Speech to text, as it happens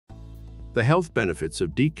The health benefits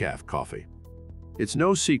of decaf coffee. It's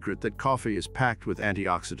no secret that coffee is packed with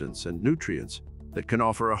antioxidants and nutrients that can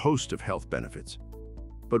offer a host of health benefits.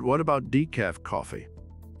 But what about decaf coffee?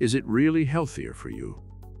 Is it really healthier for you?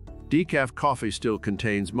 Decaf coffee still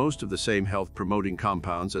contains most of the same health-promoting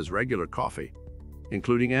compounds as regular coffee,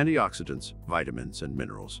 including antioxidants, vitamins, and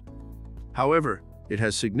minerals. However, it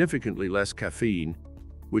has significantly less caffeine,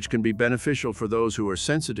 which can be beneficial for those who are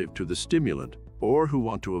sensitive to the stimulant or who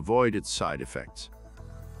want to avoid its side effects.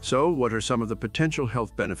 So, what are some of the potential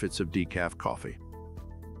health benefits of decaf coffee?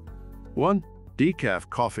 1. Decaf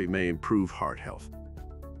coffee may improve heart health.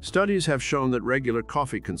 Studies have shown that regular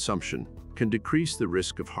coffee consumption can decrease the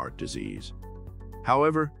risk of heart disease.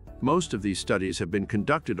 However, most of these studies have been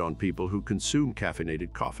conducted on people who consume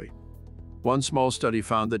caffeinated coffee. One small study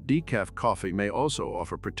found that decaf coffee may also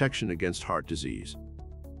offer protection against heart disease.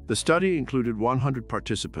 The study included 100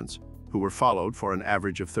 participants who were followed for an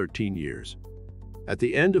average of 13 years. At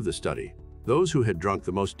the end of the study, those who had drunk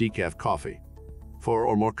the most decaf coffee, 4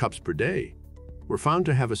 or more cups per day, were found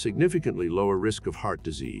to have a significantly lower risk of heart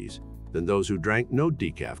disease than those who drank no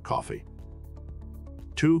decaf coffee.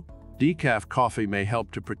 2. Decaf coffee may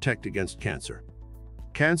help to protect against cancer.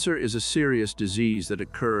 Cancer is a serious disease that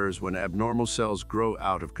occurs when abnormal cells grow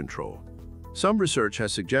out of control. Some research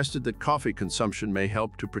has suggested that coffee consumption may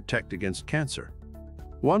help to protect against cancer.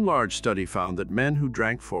 One large study found that men who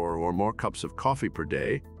drank 4 or more cups of coffee per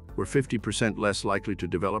day were 50% less likely to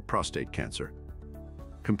develop prostate cancer,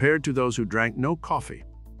 compared to those who drank no coffee.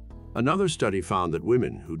 Another study found that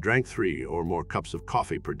women who drank 3 or more cups of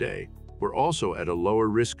coffee per day were also at a lower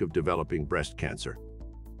risk of developing breast cancer.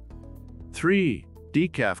 3.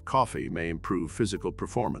 Decaf coffee may improve physical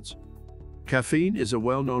performance. Caffeine is a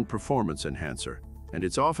well-known performance enhancer, and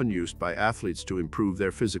it's often used by athletes to improve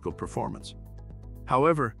their physical performance.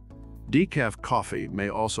 However, decaf coffee may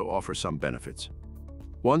also offer some benefits.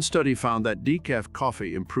 One study found that decaf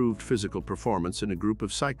coffee improved physical performance in a group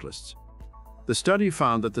of cyclists. The study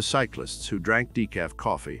found that the cyclists who drank decaf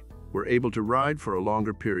coffee were able to ride for a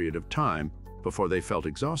longer period of time before they felt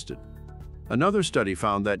exhausted. Another study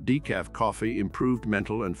found that decaf coffee improved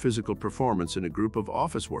mental and physical performance in a group of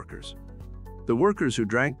office workers. The workers who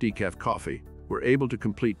drank decaf coffee were able to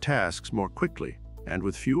complete tasks more quickly and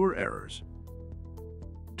with fewer errors.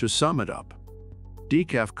 To sum it up,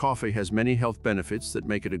 decaf coffee has many health benefits that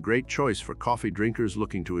make it a great choice for coffee drinkers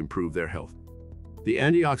looking to improve their health. The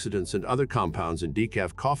antioxidants and other compounds in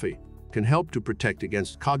decaf coffee can help to protect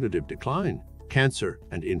against cognitive decline, cancer,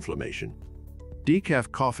 and inflammation.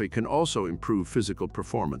 Decaf coffee can also improve physical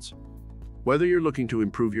performance. Whether you're looking to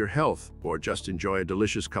improve your health or just enjoy a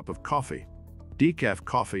delicious cup of coffee, decaf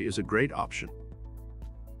coffee is a great option.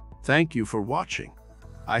 Thank you for watching.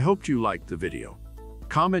 I hope you liked the video.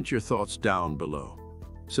 Comment your thoughts down below.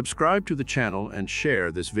 Subscribe to the channel and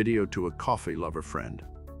share this video to a coffee lover friend.